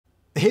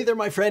Hey there,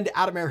 my friend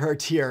Adam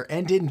Erhart here,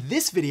 and in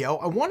this video,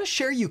 I want to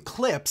share you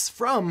clips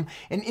from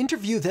an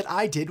interview that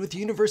I did with a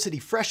university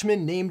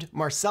freshman named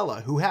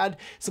Marcella, who had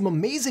some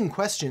amazing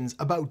questions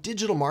about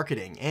digital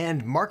marketing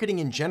and marketing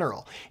in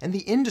general, and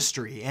the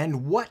industry,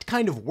 and what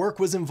kind of work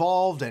was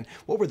involved, and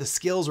what were the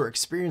skills or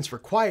experience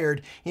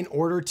required in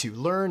order to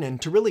learn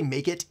and to really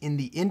make it in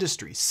the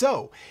industry.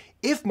 So,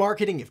 if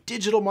marketing, if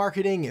digital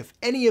marketing, if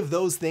any of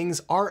those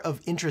things are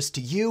of interest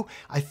to you,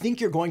 I think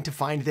you're going to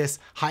find this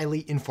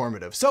highly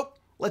informative. So,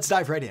 let's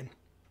dive right in.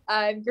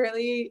 I'm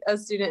currently a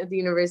student at the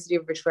University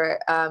of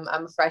Bridgeport. I'm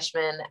a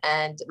freshman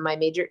and my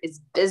major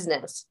is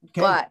business,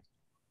 but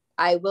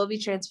I will be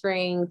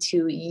transferring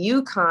to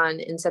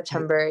UConn in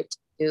September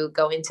to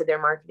go into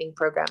their marketing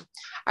program.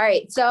 All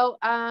right. So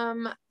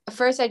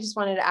first, I just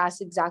wanted to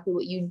ask exactly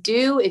what you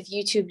do, if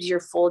YouTube's your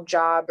full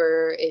job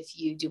or if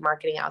you do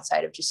marketing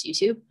outside of just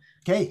YouTube.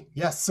 Okay,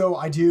 yes, so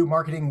I do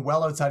marketing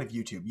well outside of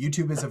YouTube.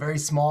 YouTube is a very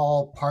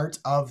small part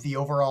of the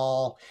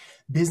overall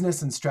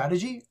business and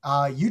strategy.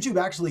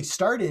 YouTube actually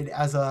started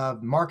as a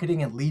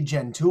marketing and lead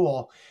gen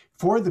tool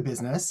for the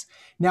business.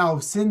 Now,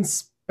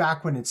 since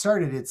back when it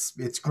started,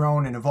 it's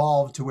grown and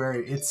evolved to where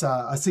it's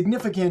a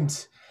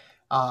significant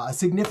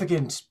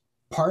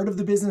part of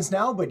the business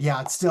now. But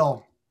yeah, it's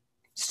still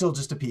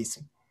just a piece.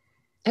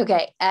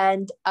 Okay.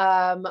 And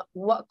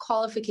what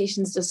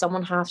qualifications does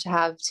someone have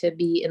to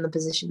be in the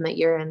position that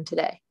you're in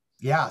today?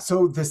 Yeah.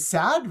 So the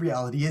sad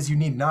reality is you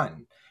need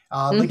none.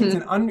 Like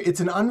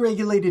it's an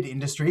unregulated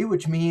industry,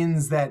 which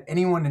means that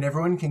anyone and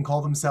everyone can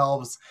call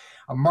themselves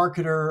a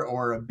marketer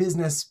or a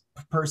business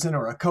person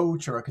or a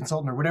coach or a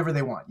consultant or whatever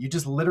they want. You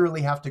just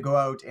literally have to go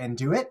out and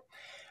do it.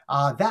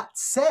 That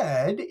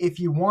said, if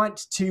you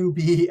want to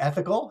be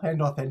ethical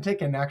and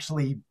authentic and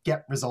actually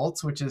get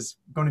results, which is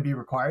going to be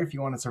required if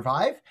you want to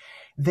survive,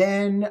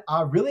 then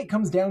really it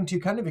comes down to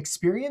kind of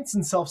experience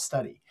and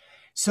self-study.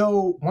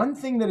 So one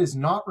thing that is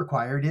not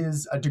required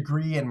is a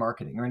degree in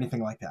marketing or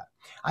anything like that.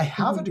 I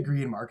have a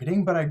degree in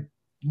marketing, but I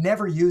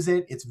never use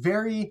it. It's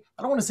I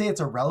don't want to say it's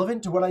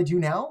irrelevant to what I do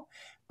now,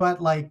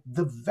 but like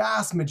the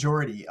vast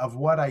majority of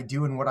what I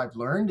do and what I've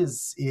learned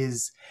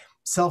is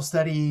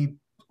self-study,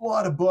 a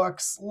lot of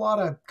books, a lot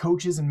of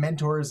coaches and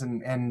mentors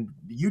and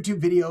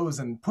YouTube videos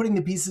and putting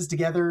the pieces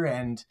together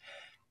and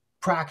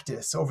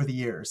practice over the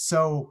years.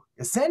 So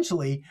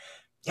essentially,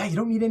 yeah, you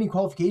don't need any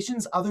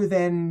qualifications other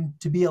than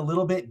to be a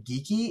little bit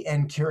geeky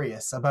and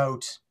curious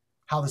about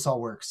how this all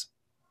works.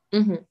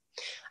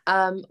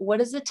 What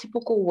does a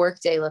typical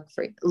workday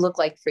look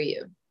like for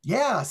you?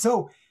 Yeah,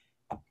 so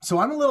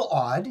I'm a little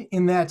odd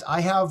in that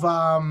I have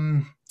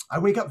I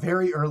wake up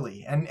very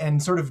early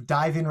and sort of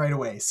dive in right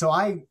away. So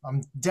I'm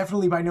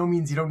definitely by no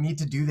means, you don't need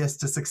to do this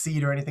to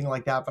succeed or anything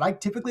like that, but I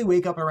typically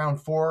wake up around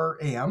 4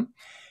 a.m.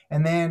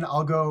 and then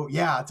I'll go,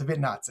 yeah, it's a bit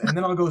nuts. And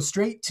then I'll go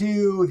straight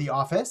to the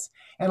office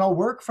and I'll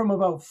work from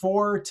about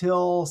 4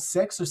 till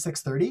 6 or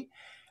 6:30.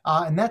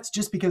 And that's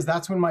just because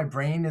that's when my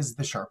brain is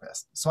the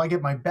sharpest. So I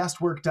get my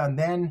best work done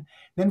then.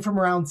 Then from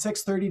around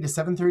 6:30 to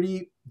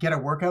 7:30, get a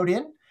workout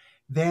in.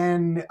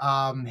 Then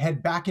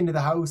head back into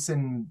the house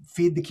and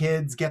feed the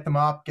kids, get them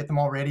up, get them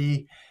all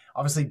ready.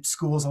 Obviously,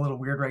 school's a little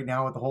weird right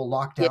now with the whole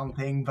lockdown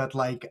thing, but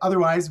like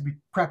otherwise, we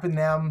prepping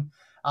them.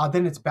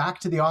 Then it's back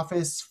to the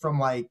office from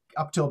like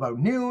up till about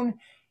noon.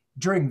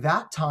 During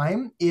that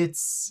time,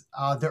 it's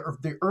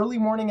the early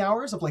morning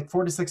hours of like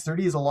 4 to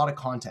 6:30 is a lot of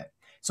content.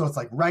 So it's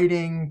like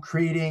writing,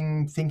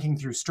 creating, thinking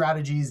through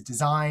strategies,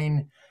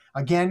 design,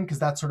 again, because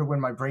that's sort of when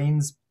my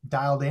brain's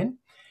dialed in.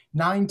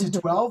 9 to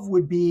 12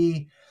 would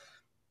be,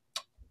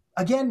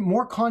 again,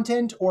 more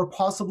content or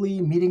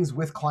possibly meetings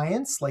with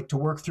clients, like to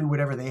work through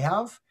whatever they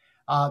have.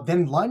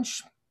 Then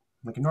lunch,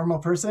 like a normal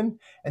person.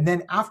 And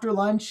then after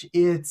lunch,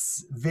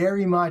 it's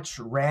very much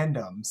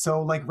random. So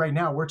like right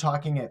now, we're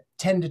talking at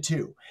 10 to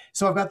 2.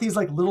 So I've got these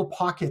like little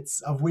pockets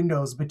of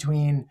windows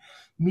between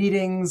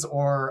meetings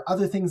or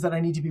other things that I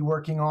need to be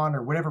working on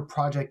or whatever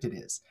project it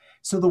is.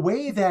 So the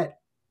way that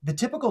the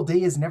typical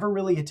day is never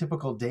really a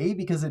typical day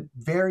because it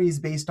varies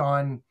based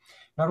on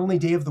not only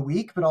day of the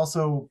week, but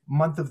also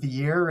month of the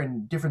year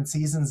and different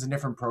seasons and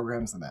different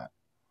programs and that.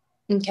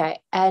 Okay.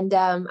 And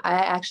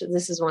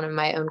this is one of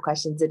my own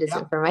questions. It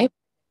isn't for my,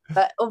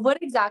 but what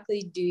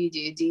exactly do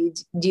you do?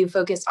 Do you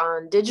focus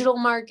on digital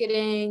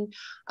marketing?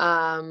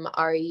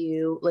 Are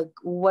you like,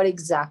 what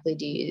exactly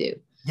do you do?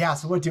 Yeah.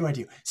 So what do I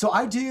do? So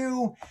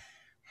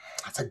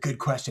that's a good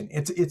question.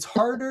 It's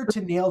harder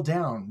to nail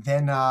down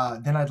than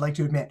I'd like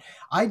to admit.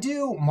 I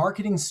do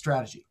marketing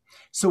strategy.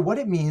 So what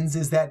it means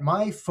is that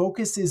my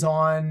focus is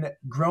on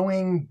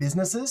growing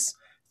businesses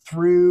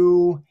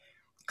through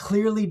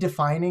clearly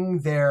defining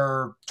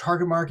their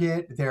target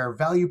market, their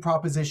value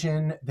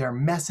proposition, their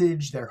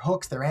message, their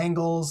hooks, their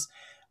angles,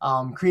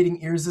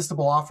 creating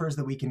irresistible offers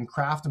that we can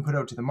craft and put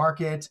out to the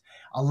market,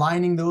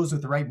 aligning those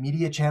with the right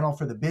media channel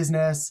for the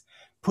business,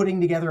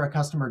 putting together a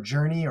customer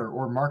journey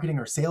or marketing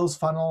or sales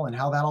funnel and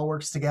how that all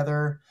works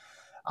together,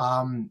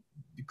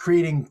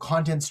 creating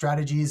content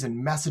strategies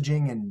and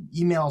messaging and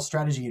email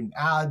strategy and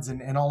ads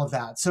and all of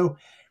that. So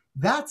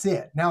that's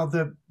it. Now,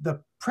 the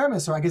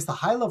premise, or I guess the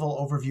high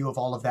level overview of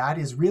all of that,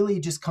 is really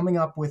just coming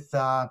up with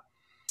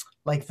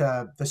like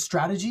the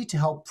strategy to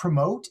help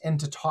promote and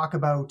to talk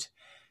about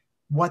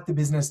what the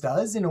business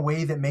does in a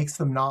way that makes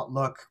them not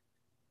look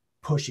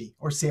pushy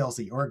or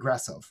salesy or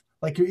aggressive,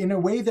 like in a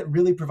way that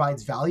really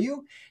provides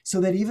value,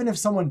 so that even if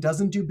someone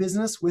doesn't do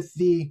business with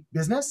the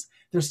business,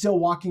 they're still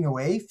walking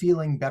away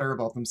feeling better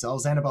about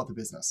themselves and about the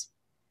business.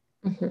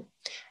 Mm-hmm.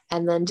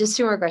 And then just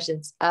two more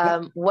questions.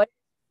 What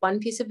one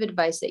piece of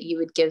advice that you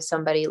would give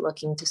somebody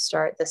looking to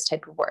start this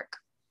type of work?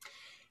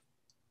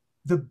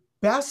 The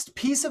best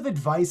piece of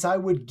advice I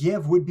would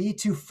give would be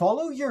to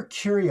follow your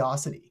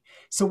curiosity.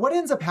 So what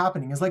ends up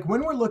happening is, like,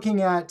 when we're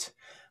looking at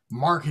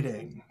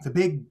marketing, the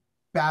big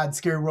bad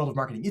scary world of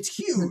marketing, it's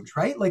huge,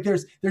 right? Like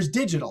there's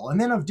digital, and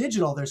then of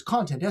digital there's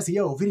content,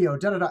 SEO, video,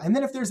 and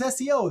then if there's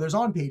SEO, there's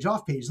on page,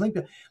 off page, link,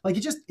 like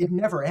it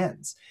never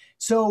ends.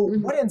 So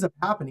what ends up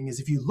happening is,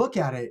 if you look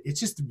at it, it's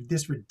just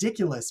this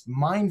ridiculous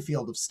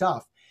minefield of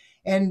stuff.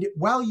 And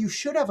while you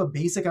should have a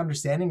basic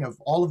understanding of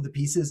all of the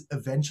pieces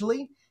eventually,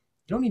 you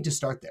don't need to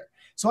start there.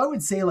 So I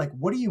would say, like,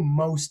 what are you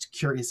most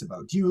curious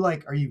about?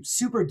 Are you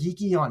super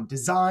geeky on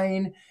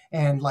design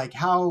and like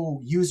how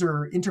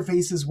user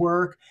interfaces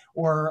work?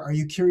 Or are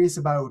you curious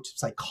about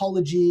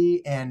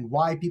psychology and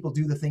why people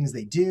do the things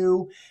they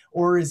do?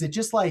 Or is it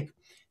just like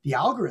the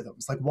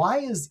algorithms? Like, why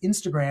is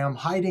Instagram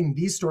hiding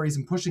these stories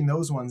and pushing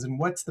those ones? And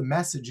what's the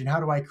message? And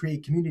how do I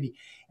create community?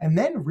 And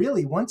then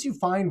really, once you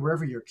find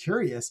wherever you're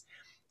curious,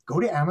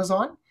 go to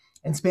Amazon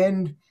and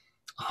spend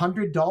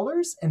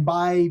 $100 and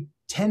buy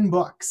 10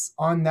 books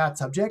on that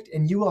subject,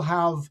 and you will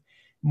have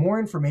more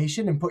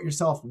information and put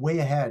yourself way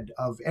ahead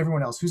of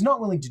everyone else who's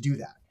not willing to do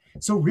that.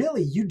 So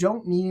really, you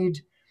don't need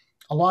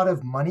a lot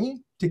of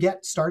money to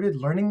get started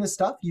learning this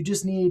stuff. You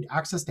just need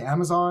access to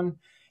Amazon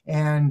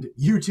and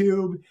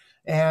YouTube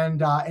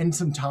and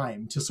some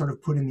time to sort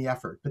of put in the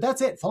effort. But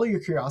that's it. Follow your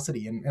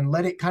curiosity and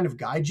let it kind of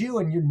guide you,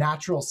 and your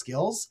natural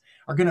skills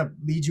are going to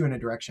lead you in a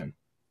direction.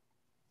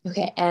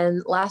 Okay.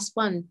 And last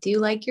one, do you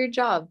like your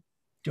job?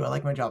 Do I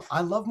like my job?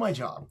 I love my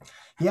job.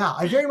 Yeah,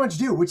 I very much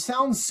do, which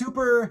sounds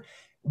super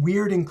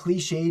weird and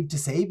cliched to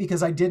say,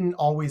 because I didn't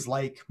always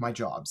like my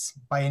jobs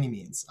by any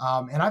means.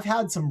 And I've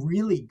had some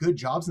really good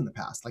jobs in the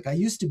past. Like, I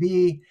used to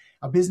be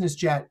a business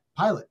jet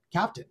pilot,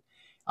 captain.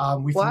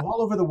 We flew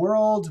all over the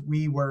world.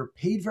 We were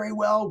paid very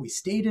well. We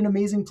stayed in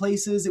amazing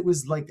places. It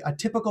was like a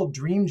typical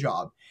dream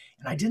job,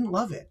 and I didn't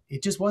love it.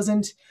 It just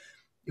wasn't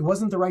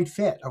the right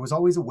fit. I was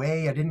always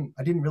away. I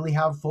didn't really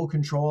have full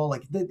control.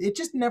 Like, it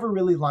just never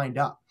really lined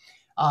up.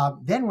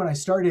 Then when I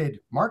started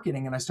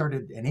marketing and I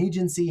started an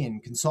agency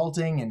and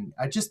consulting, and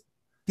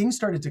things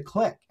started to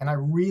click, and I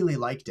really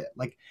liked it.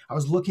 Like, I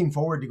was looking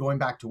forward to going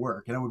back to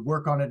work, and I would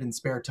work on it in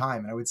spare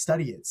time, and I would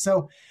study it.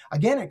 So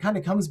again, it kind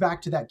of comes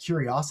back to that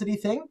curiosity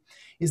thing,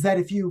 is that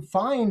if you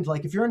find,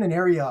 like, if you're in an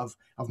area of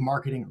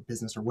marketing or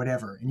business or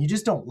whatever, and you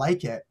just don't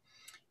like it,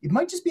 it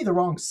might just be the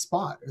wrong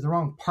spot or the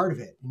wrong part of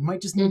it. You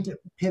might just need to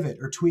pivot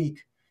or tweak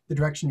the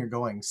direction you're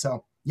going.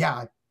 So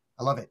yeah,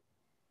 I love it.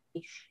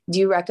 Do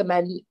you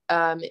recommend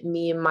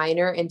me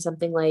minor in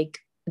something like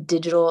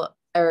digital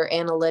or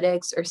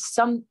analytics, or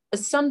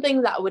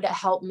something that would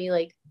help me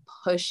like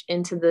push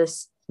into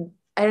this?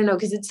 I don't know,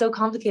 because it's so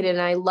complicated,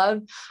 and I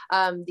love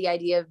the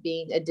idea of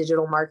being a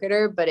digital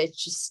marketer, but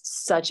it's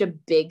just such a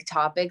big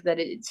topic that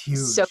it's huge.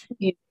 So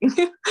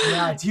confusing.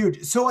 Yeah, it's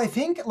huge. So I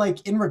think,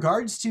 like, in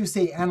regards to,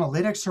 say,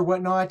 analytics or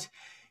whatnot,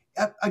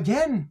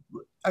 again,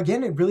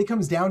 it really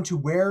comes down to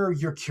where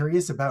you're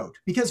curious about.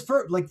 Because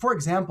for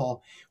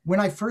example, when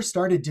I first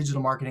started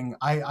digital marketing,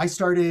 I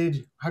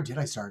started, how did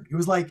I start? It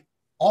was like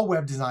all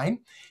web design.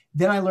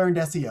 Then I learned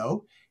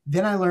SEO.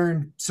 Then I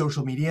learned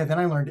social media. Then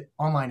I learned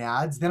online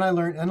ads. Then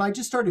I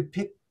just started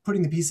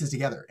putting the pieces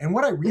together. And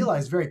what I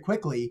realized very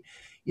quickly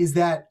is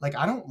that, like,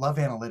 I don't love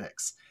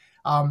analytics.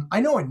 I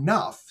know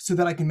enough so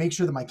that I can make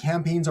sure that my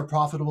campaigns are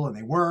profitable and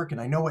they work, and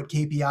I know what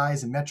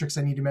KPIs and metrics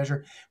I need to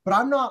measure. But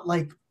I'm not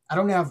like, I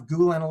don't have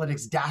Google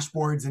Analytics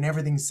dashboards and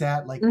everything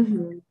set. Like,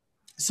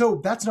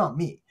 so that's not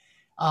me.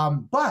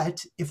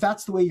 But if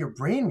that's the way your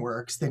brain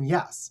works, then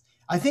yes.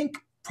 I think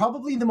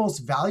probably the most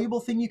valuable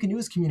thing you can do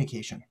is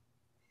communication.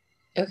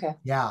 Okay.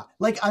 Yeah.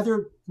 Like,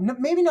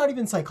 maybe not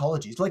even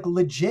psychology, it's like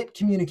legit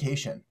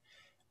communication.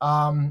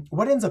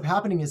 What ends up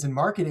happening is, in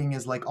marketing,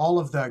 is like all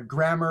of the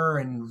grammar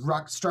and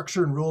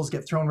structure and rules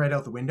get thrown right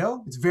out the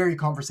window. It's very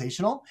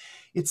conversational.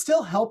 It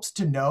still helps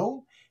to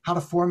know how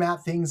to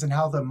format things and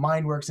how the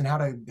mind works and how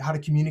to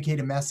communicate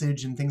a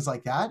message and things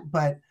like that.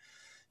 But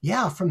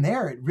yeah, from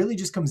there, it really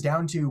just comes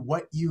down to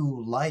what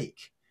you like.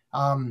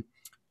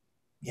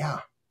 Yeah,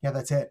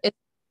 that's it.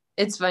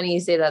 It's funny you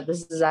say that.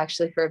 This is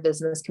actually for a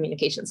business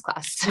communications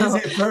class. So.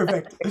 Is it?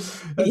 Perfect.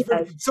 That's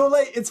perfect. So,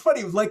 like, it's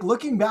funny, like,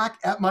 looking back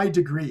at my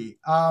degree,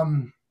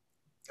 so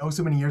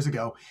many years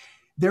ago,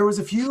 there was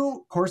a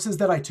few courses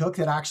that I took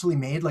that actually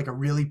made like a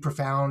really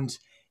profound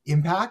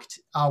impact.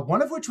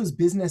 One of which was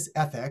business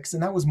ethics.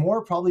 And that was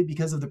more probably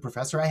because of the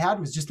professor I had,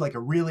 was just like a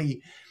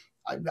really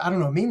I don't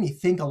know, it made me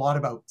think a lot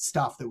about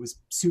stuff that was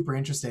super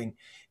interesting.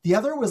 The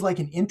other was like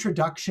an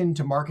introduction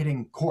to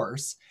marketing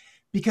course,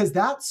 because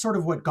that's sort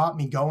of what got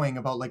me going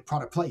about like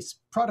product price,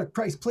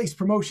 place,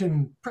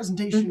 promotion,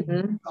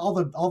 presentation,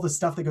 all the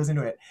stuff that goes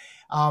into it.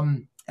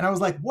 And I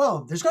was like,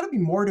 whoa, there's got to be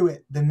more to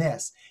it than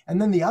this.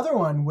 And then the other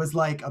one was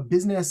like a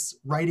business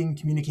writing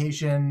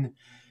communication,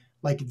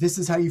 like this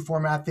is how you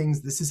format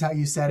things, this is how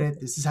you set it,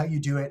 this is how you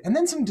do it. And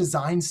then some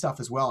design stuff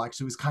as well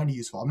actually was kind of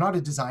useful. I'm not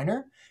a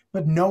designer,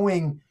 but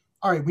knowing,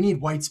 all right, we need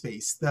white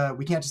space.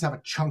 We can't just have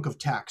a chunk of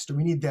text, or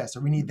we need this,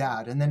 or we need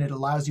that. And then it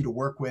allows you to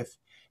work with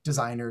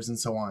designers and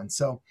so on.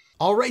 So,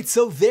 all right,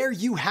 so there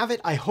you have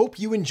it. I hope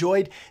you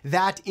enjoyed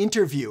that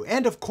interview.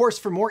 And of course,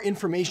 for more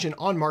information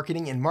on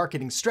marketing and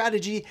marketing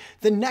strategy,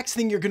 the next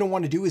thing you're going to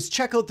want to do is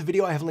check out the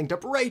video I have linked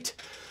up right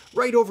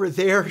over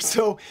there.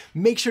 So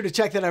make sure to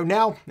check that out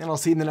now, and I'll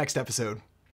see you in the next episode.